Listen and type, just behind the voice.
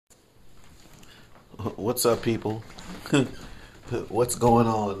What's up, people? What's going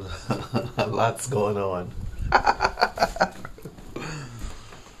on? Lots going on.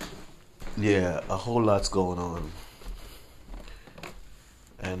 Yeah, a whole lot's going on.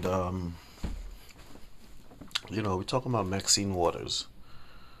 And, we're talking about Maxine Waters.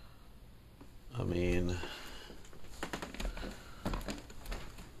 I mean,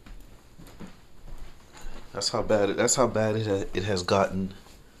 that's how bad it has gotten.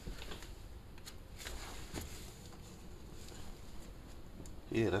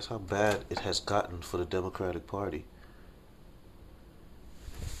 Yeah, that's how bad it has gotten for the Democratic Party.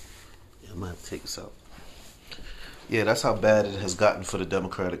 Yeah, I'm gonna have to take this out. Yeah, that's how bad it has gotten for the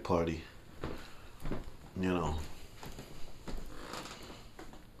Democratic Party. You know.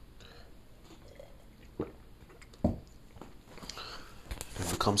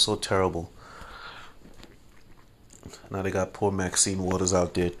 It's become so terrible. Now they got poor Maxine Waters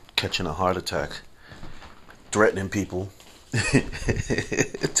out there catching a heart attack, threatening people. I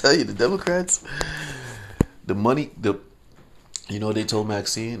tell you, the Democrats, they told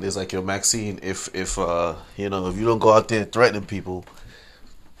Maxine, it's like, yo, Maxine, if you don't go out there threatening people,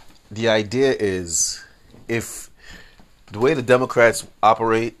 the idea is, if the way the Democrats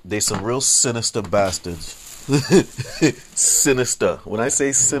operate, they some real sinister bastards. Sinister. When I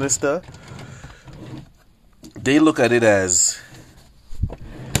say sinister, they look at it as,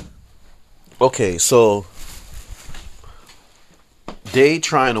 okay, so they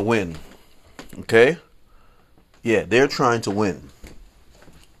trying to win, okay? Yeah, they're trying to win.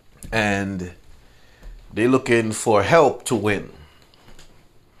 And they looking for help to win.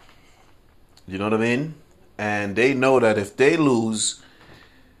 You know what I mean? And they know that if they lose,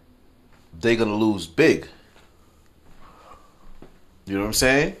 they're going to lose big. You know what I'm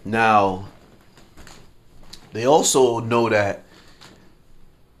saying? Now, they also know that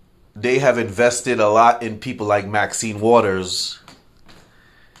they have invested a lot in people like Maxine Waters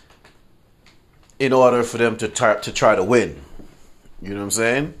in order for them to try to win. You know what I'm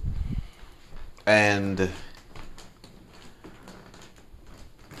saying? And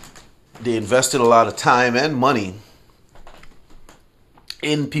they invested a lot of time and money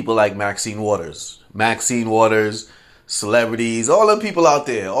in people like Maxine Waters. Maxine Waters, celebrities, all them people out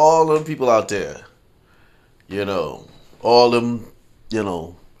there. You know, all them,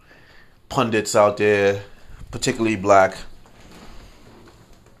 pundits out there, particularly black,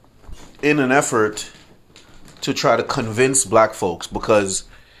 in an effort to try to convince black folks, because,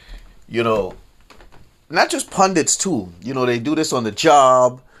 not just pundits too, they do this on the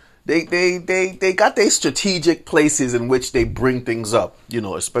job. They got their strategic places in which they bring things up,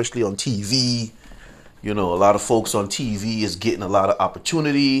 especially on TV. A lot of folks on TV is getting a lot of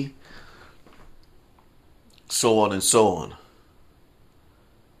opportunity, so on and so on.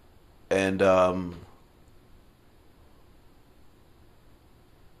 And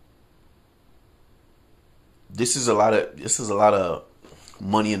this is a lot of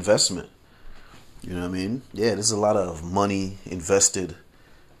money investment. You know what I mean? Yeah, this is a lot of money invested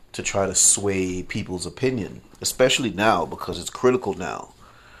to try to sway people's opinion, especially now, because it's critical now.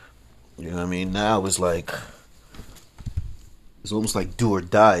 You know what I mean? Now it's almost like do or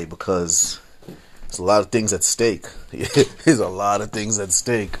die, because there's a lot of things at stake. There's a lot of things at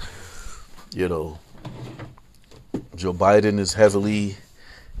stake. Joe Biden is heavily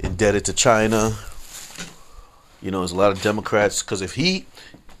indebted to China. There's a lot of Democrats, because the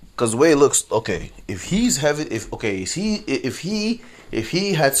way it looks, okay, if he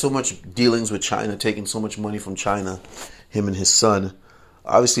had so much dealings with China, taking so much money from China, him and his son,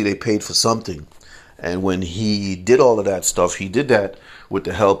 obviously they paid for something. And when he did all of that stuff, he did that with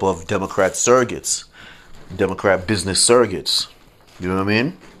the help of Democrat surrogates, Democrat business surrogates. You know what I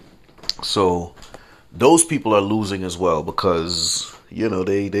mean? So those people are losing as well, because,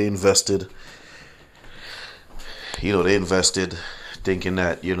 they invested, thinking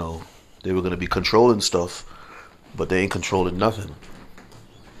that, they were going to be controlling stuff, but they ain't controlling nothing.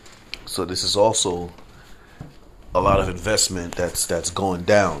 So this is also a lot of investment that's going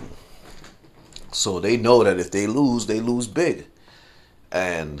down. So they know that if they lose big.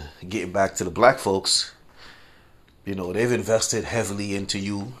 And getting back to the black folks, they've invested heavily into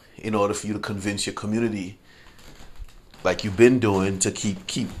you in order for you to convince your community, like you've been doing, to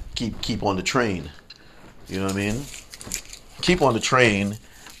keep on the train. You know what I mean? Keep on the train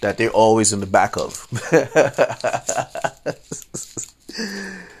that they're always in the back of.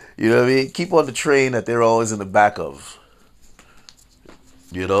 You know what I mean? Keep on the train that they're always in the back of.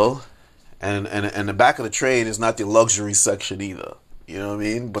 And the back of the train is not the luxury section either. You know what I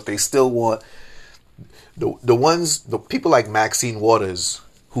mean? But they still want the people like Maxine Waters,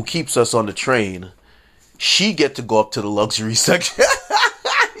 who keeps us on the train, she get to go up to the luxury section.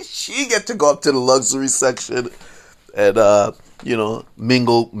 She get to go up to the luxury section and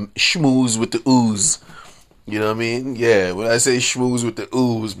mingle, schmooze with the ooze. You know what I mean? Yeah, when I say schmooze with the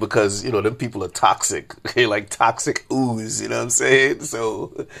ooze, because them people are toxic. They like toxic ooze. You know what I'm saying?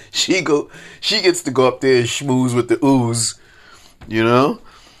 So she gets to go up there and schmooze with the ooze. You know.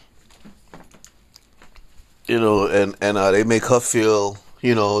 And they make her feel.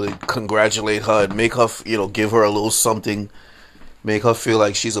 They congratulate her and make her, give her a little something, make her feel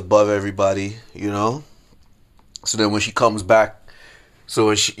like she's above everybody. So then when she comes back, so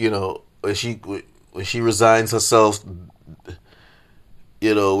when she resigns herself,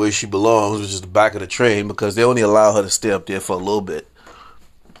 where she belongs, which is the back of the train, because they only allow her to stay up there for a little bit.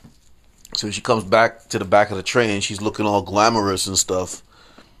 So when she comes back to the back of the train, she's looking all glamorous and stuff,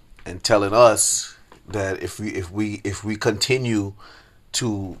 and telling us that if we continue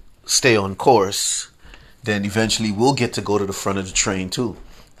to stay on course, then eventually we'll get to go to the front of the train too,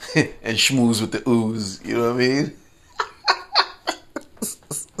 and schmooze with the ooze. You know what I mean?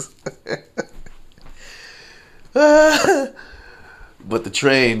 But the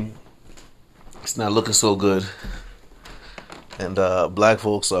train, it's not looking so good, and black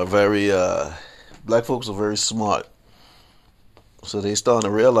folks are very smart, so they starting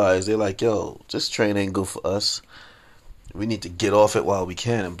to realize, they're like, yo, this train ain't good for us. We need to get off it while we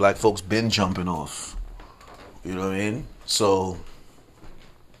can, and black folks been jumping off. You know what I mean? So,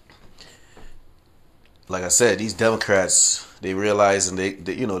 like I said, these Democrats, they realize, and they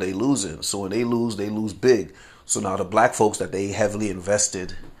losing. So when they lose big. So now the black folks that they heavily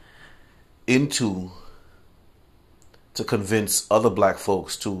invested into to convince other black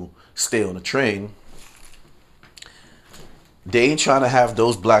folks to stay on the train, they ain't trying to have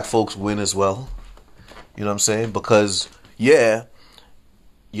those black folks win as well. You know what I'm saying? Because the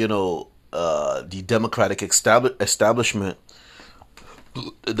Democratic establishment,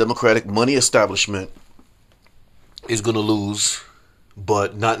 the Democratic money establishment is going to lose,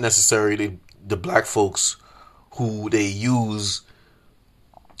 but not necessarily the black folks who they use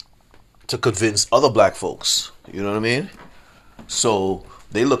to convince other black folks. You know what I mean? So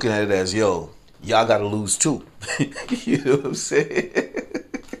they looking at it as, yo, y'all got to lose too. You know what I'm saying?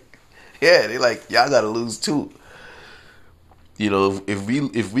 Yeah, they like, y'all got to lose too.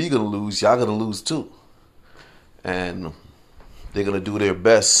 If we gonna lose, y'all gonna lose too, and they're gonna do their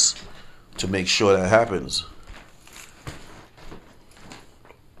best to make sure that happens,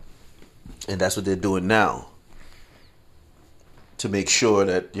 and that's what they're doing now, to make sure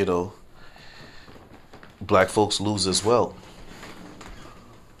that black folks lose as well.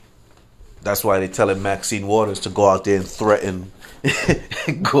 That's why they're telling Maxine Waters to go out there and threaten,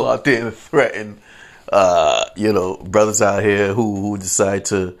 brothers out here who decide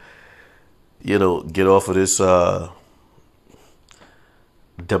to, get off of this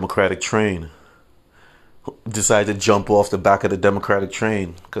Democratic train, decide to jump off the back of the Democratic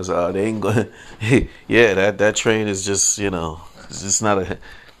train, because they ain't going. Yeah, that train is just, it's just not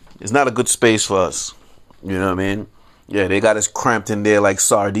a good space for us. You know what I mean? Yeah, they got us cramped in there like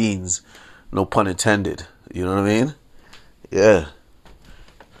sardines. No pun intended. You know what I mean? Yeah.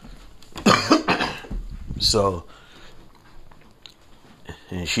 So,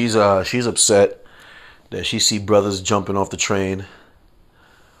 and she's upset that she see brothers jumping off the train,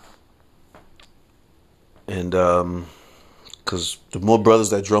 and because the more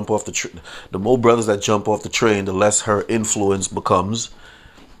brothers that jump off the train, the less her influence becomes,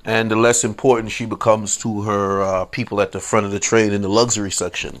 and the less important she becomes to her people at the front of the train in the luxury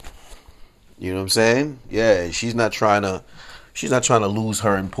section. You know what I'm saying? Yeah, she's not trying to lose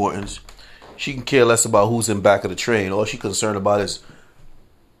her importance. She can care less about who's in back of the train. All she's concerned about is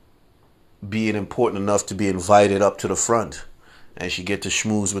being important enough to be invited up to the front, and she get to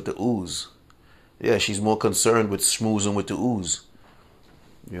schmooze with the ooze. Yeah, she's more concerned with schmoozing with the ooze.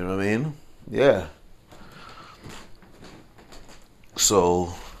 You know what I mean? Yeah.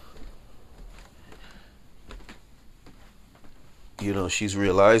 So, she's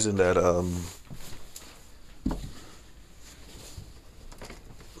realizing that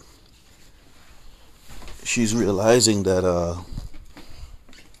she's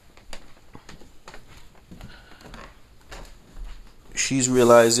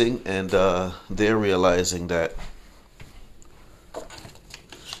realizing and they're realizing that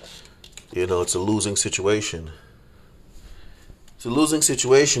it's a losing situation. It's a losing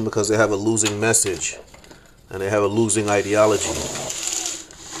situation because they have a losing message and they have a losing ideology.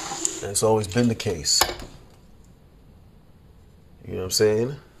 And it's always been the case. You know what I'm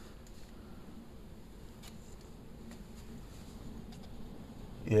saying?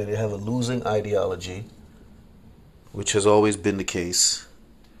 Yeah, they have a losing ideology, which has always been the case.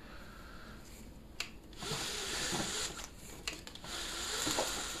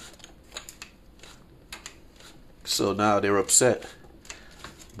 So now they're upset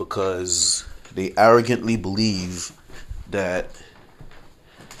because they arrogantly believe that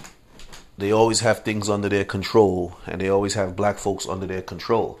they always have things under their control, and they always have black folks under their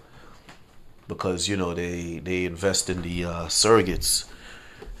control because, you know, they invest in the surrogates.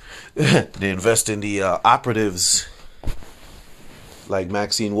 They invest in the operatives like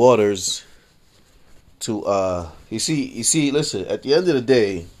Maxine Waters to you see listen, at the end of the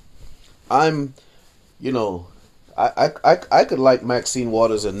day, I'm, you know, I could like Maxine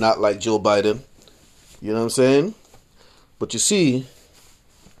Waters and not like Joe Biden. You know what I'm saying? But you see,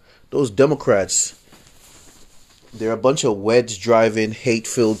 those Democrats, they're a bunch of wedge-driving,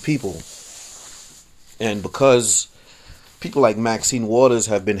 hate-filled people. And because people like Maxine Waters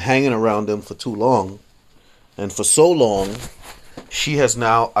have been hanging around them for too long, and for so long, she has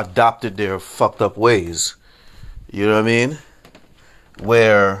now adopted their fucked up ways. You know what I mean?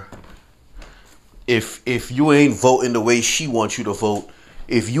 Where if you ain't voting the way she wants you to vote,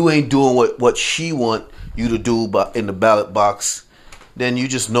 if you ain't doing what she want you to do in the ballot box, then you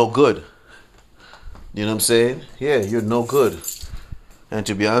just no good. You know what I'm saying? Yeah, you're no good. And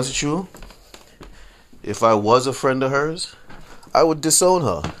to be honest with you, if I was a friend of hers, I would disown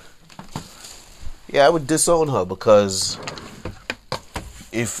her. Yeah, I would disown her because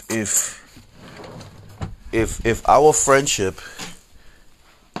if our friendship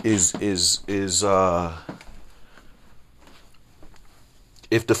is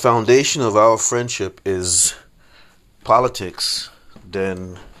if the foundation of our friendship is politics,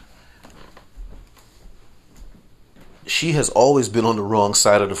 then she has always been on the wrong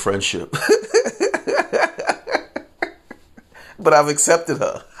side of the friendship. But I've accepted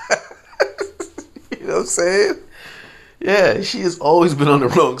her. You know what I'm saying? Yeah, she has always been on the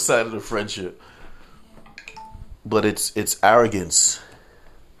wrong side of the friendship. But it's arrogance.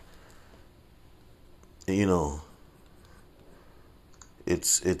 You know,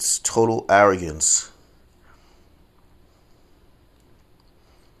 it's total arrogance.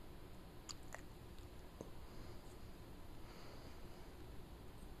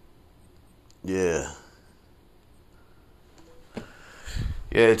 Yeah.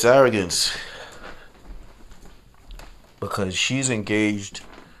 Yeah, it's arrogance. Because she's engaged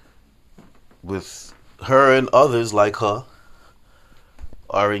with her, and others like her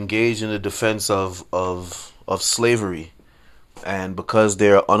are engaged in the defense of slavery. And because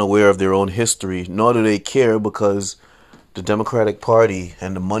they're unaware of their own history, nor do they care, because the Democratic Party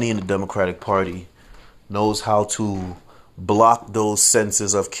and the money in the Democratic Party knows how to block those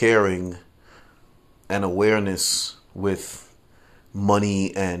senses of caring and awareness with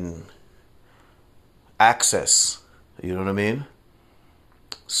money and access. You know what I mean?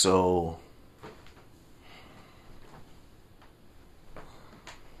 So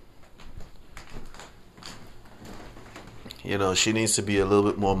you know, she needs to be a little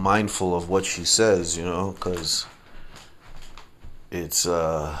bit more mindful of what she says, you know, because it's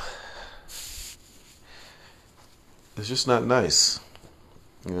just not nice,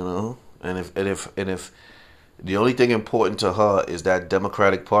 you know. And if the only thing important to her is that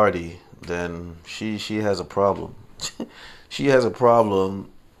Democratic Party, then she has a problem. She has a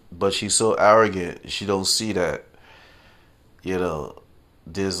problem, but she's so arrogant. She don't see that, you know,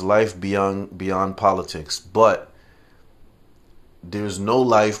 there's life beyond politics, but there's no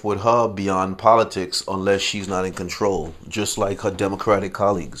life with her beyond politics unless she's not in control, just like her Democratic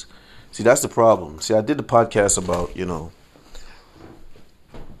colleagues. See, that's the problem. See, I did the podcast about, you know,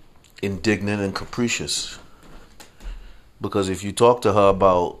 indignant and capricious. Because if you talk to her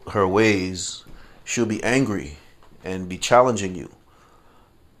about her ways, she'll be angry and be challenging you,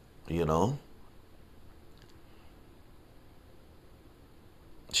 you know.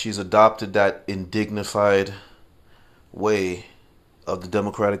 She's adopted that indignified way of the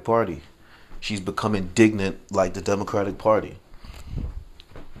Democratic Party. She's become indignant like the Democratic Party.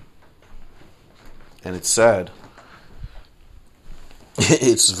 And it's sad.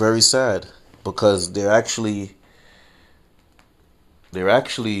 It's very sad because they're actually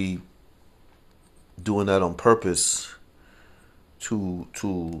doing that on purpose to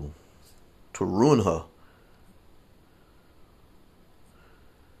ruin her.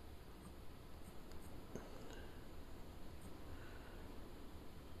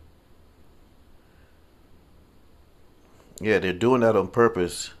 Yeah, they're doing that on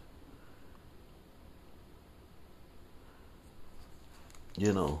purpose.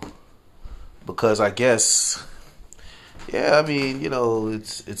 You know, because I guess Yeah, I mean,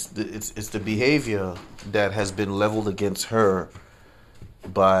 it's the behavior that has been leveled against her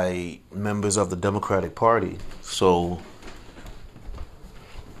by members of the Democratic Party. So,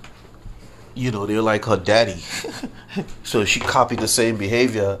 they're like her daddy. So she copied the same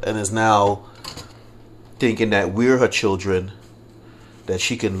behavior and is now thinking that we're her children, that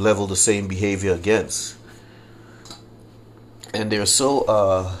she can level the same behavior against. And they're so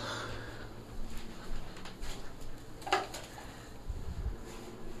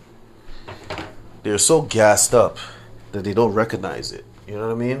gassed up that they don't recognize it. You know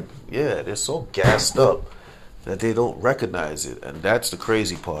what I mean? Yeah, they're so gassed up that they don't recognize it, and that's the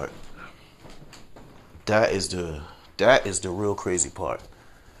crazy part. That is the real crazy part.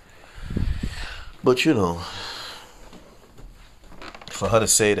 But for her to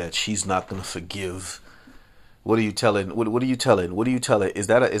say that she's not gonna forgive, what are you telling? What are you telling? What are you telling? Is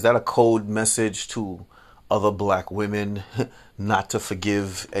that a code message to other black women not to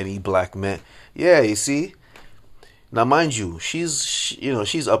forgive any black men? Yeah, you see. Now, mind you,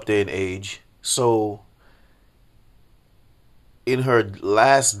 she's up there in age, so in her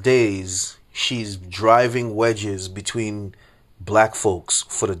last days, she's driving wedges between black folks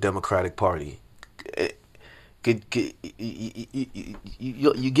for the Democratic Party. Eh, you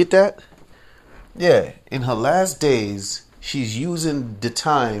get that? Yeah, in her last days, she's using the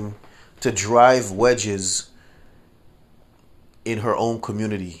time to drive wedges in her own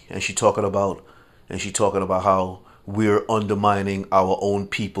community, and she talking about how we're undermining our own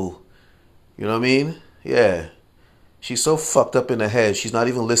people. You know what I mean? Yeah. She's so fucked up in the head, she's not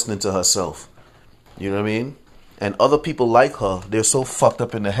even listening to herself. You know what I mean? And other people like her, they're so fucked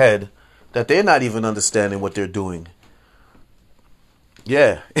up in the head that they're not even understanding what they're doing.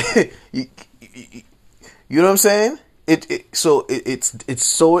 Yeah. you, you know what I'm saying? So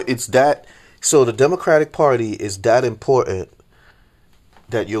the Democratic Party is that important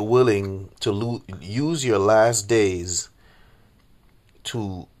that you're willing to use your last days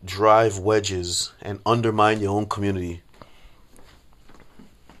to drive wedges and undermine your own community.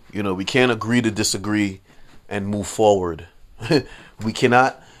 We can't agree to disagree and move forward. we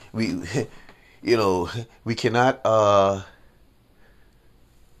cannot we we cannot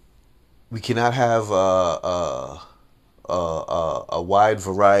have a wide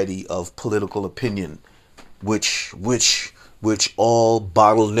variety of political opinion, which all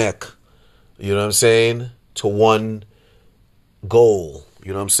bottleneck, you know what I'm saying, to one goal,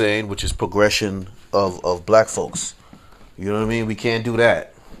 you know what I'm saying, which is progression of black folks. You know what I mean? We can't do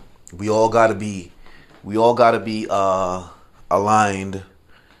that. We all gotta be aligned.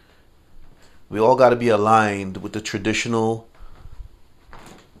 We all gotta be aligned with the traditional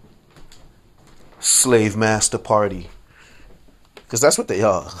slave master party, because that's what they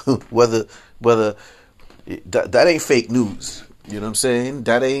are. whether that ain't fake news. You know what I'm saying?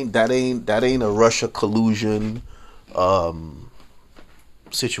 That ain't a Russia collusion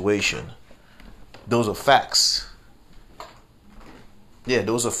situation. Those are facts. Yeah,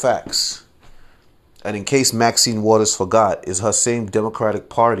 those are facts. And in case Maxine Waters forgot, is her same Democratic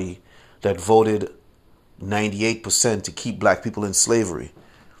Party that voted 98% to keep black people in slavery.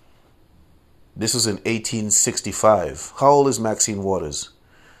 This was in 1865. How old is Maxine Waters?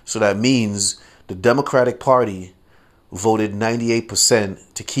 So that means the Democratic Party voted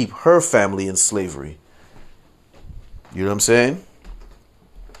 98% to keep her family in slavery. You know what I'm saying?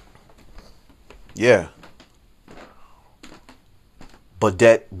 Yeah. But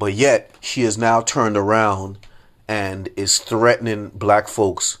yet she has now turned around and is threatening black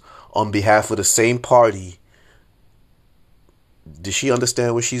folks on behalf of the same party. Does she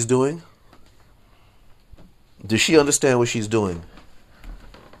understand what she's doing? Does she understand what she's doing?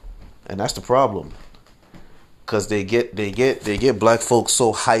 And that's the problem. Cause they get black folks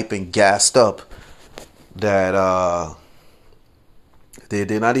so hype and gassed up that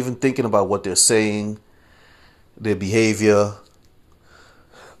they're not even thinking about what they're saying, their behavior.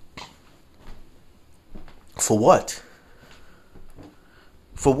 For what?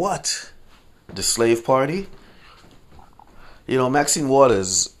 For what? The slave party? Maxine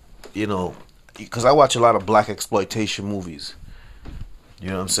Waters, because I watch a lot of black exploitation movies. You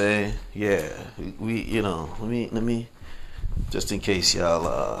know what I'm saying? Yeah. Let me just in case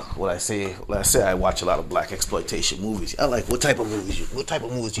y'all when I say I watch a lot of black exploitation movies. I like what type of movies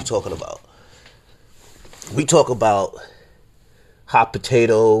you talking about? We talk about Hot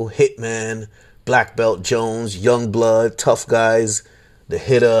Potato, Hitman, Black Belt Jones, Young Blood, Tough Guys, The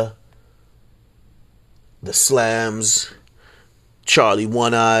Hitter, The Slams, Charlie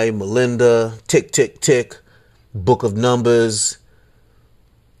One Eye, Melinda, Tick Tick Tick, Book of Numbers,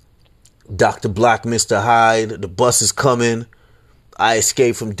 Dr. Black, Mr. Hyde, the bus is coming, I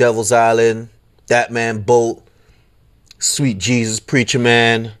Escape from Devil's Island, That Man Boat, Sweet Jesus, Preacher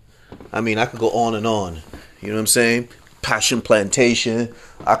Man. I mean, I could go on and on. You know what I'm saying? Passion Plantation.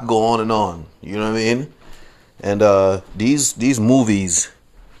 I could go on and on. You know what I mean? And these movies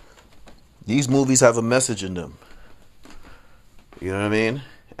have a message in them. You know what I mean?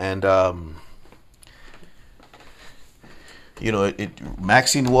 And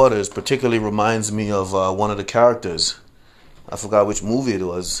Maxine Waters particularly reminds me of one of the characters. I forgot which movie it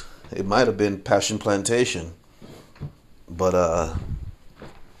was. It might have been Passion Plantation, but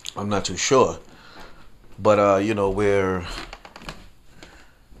I'm not too sure. But where,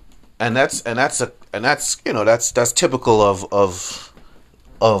 and that's typical of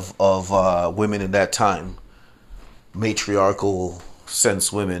women in that time, matriarchal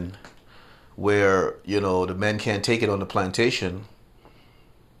sense women, where the men can't take it on the plantation,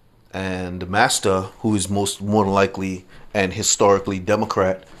 and the master, who is more than likely and historically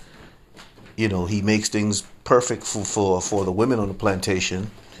Democrat, he makes things perfect for the women on the plantation.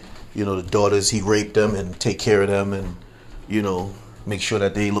 The daughters, he raped them and take care of them, and make sure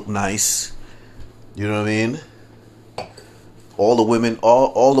that they look nice. You know what I mean? All the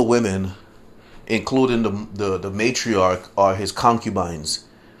women, including the matriarch, are his concubines.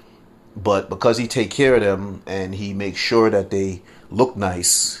 But because he take care of them and he makes sure that they look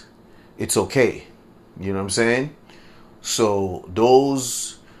nice, it's okay. You know what I'm saying? So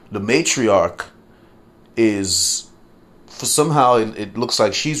the matriarch is, for somehow it looks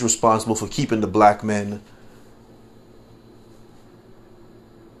like she's responsible for keeping the black men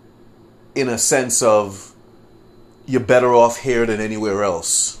in a sense of, you're better off here than anywhere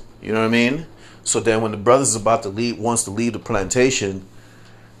else. You know what I mean? So then when the brother's wants to leave the plantation,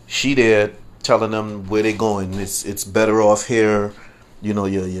 she there telling them where they going. It's better off here. You're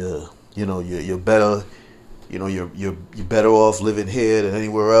better. You're better off living here than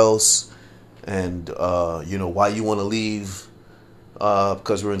anywhere else. And why you want to leave?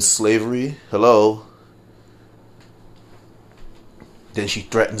 Because we're in slavery. Hello. Then she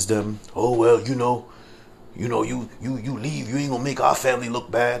threatens them. Oh well, you leave. You ain't gonna make our family look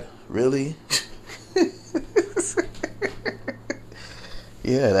bad. Really?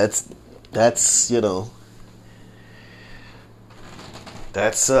 Yeah, that's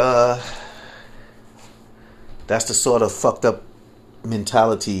the sort of fucked up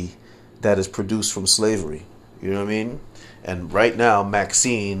mentality that is produced from slavery. You know what I mean? And right now,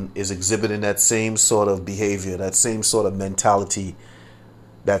 Maxine is exhibiting that same sort of behavior, that same sort of mentality,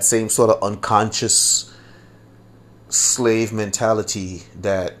 that same sort of unconscious slave mentality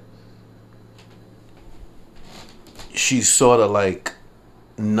that she's sort of like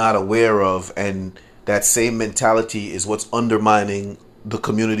not aware of, and that same mentality is what's undermining the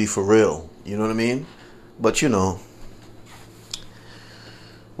community for real. You know what I mean? But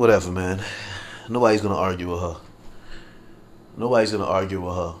whatever, man. Nobody's gonna argue with her.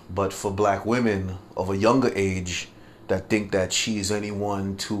 But for black women of a younger age that think that she's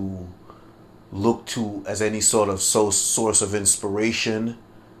anyone to look to as any sort of source of inspiration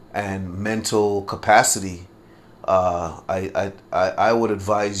and mental capacity, I would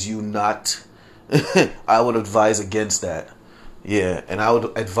advise you not. I would advise against that. Yeah, and I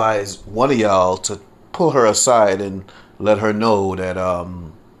would advise one of y'all to pull her aside and let her know that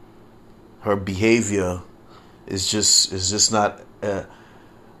her behavior is just not an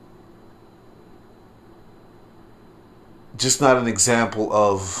example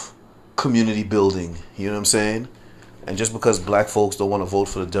of community building. You know what I'm saying? And just because black folks don't want to vote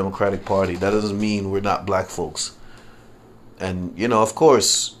for the Democratic Party, that doesn't mean we're not black folks. And of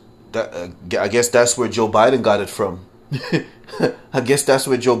course, I guess that's where Joe Biden got it from.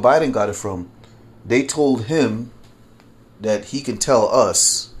 They told him that he can tell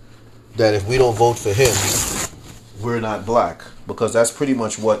us that if we don't vote for him, we're not black. Because that's pretty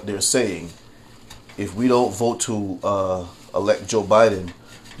much what they're saying. If we don't vote to elect Joe Biden,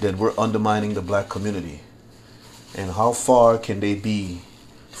 then we're undermining the black community. And how far can they be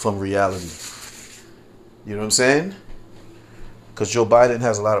from reality? You know what I'm saying? Because Joe Biden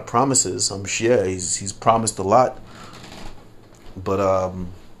has a lot of promises. I'm sure he's promised a lot. But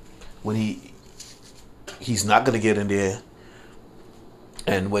when he's not going to get in there,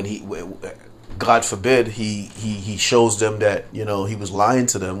 and when God forbid, he shows them that he was lying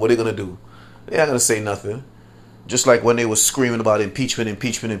to them, what are they going to do? They're not going to say nothing. Just like when they were screaming about impeachment,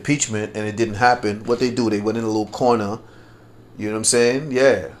 and it didn't happen. What they do? They went in a little corner. You know what I'm saying?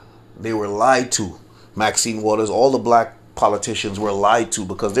 Yeah, they were lied to. Maxine Waters, all the black politicians were lied to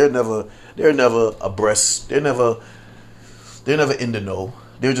because they're never abreast. They're never in the know.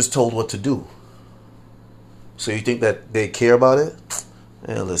 They're just told what to do. So you think that they care about it?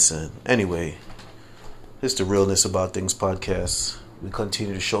 Listen. Anyway, it's the Realness About Things podcast. We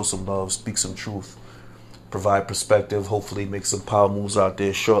continue to show some love, speak some truth, provide perspective, hopefully make some power moves out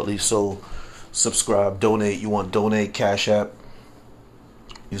there shortly. So subscribe, donate. You want donate, Cash App.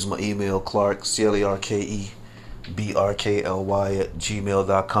 Use my email, Clark, CLARKE, BRKLY at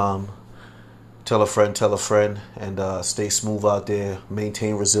gmail.com. Tell a friend, and stay smooth out there.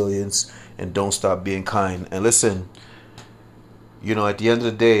 Maintain resilience, and don't stop being kind. And listen, at the end of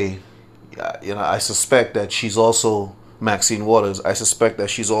the day, I suspect that she's also, Maxine Waters, I suspect that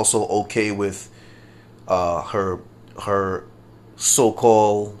she's also okay with her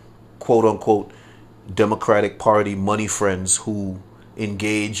so-called, quote-unquote, Democratic Party money friends who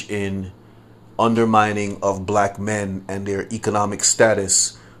engage in undermining of black men and their economic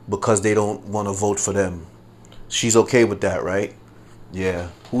status because they don't want to vote for them. She's okay with that, right? Yeah.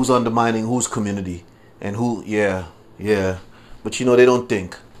 Who's undermining whose community? And who? Yeah. But they don't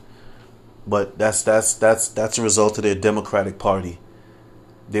think. But that's a result of their Democratic Party.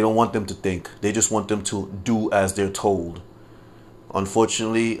 They don't want them to think. They just want them to do as they're told.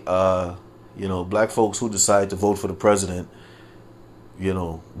 Unfortunately, black folks who decide to vote for the president, we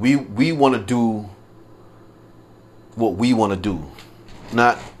want to do what we want to do,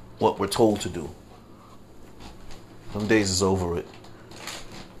 not what we're told to do. Some days is over it.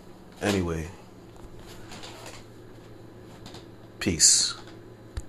 Anyway, peace.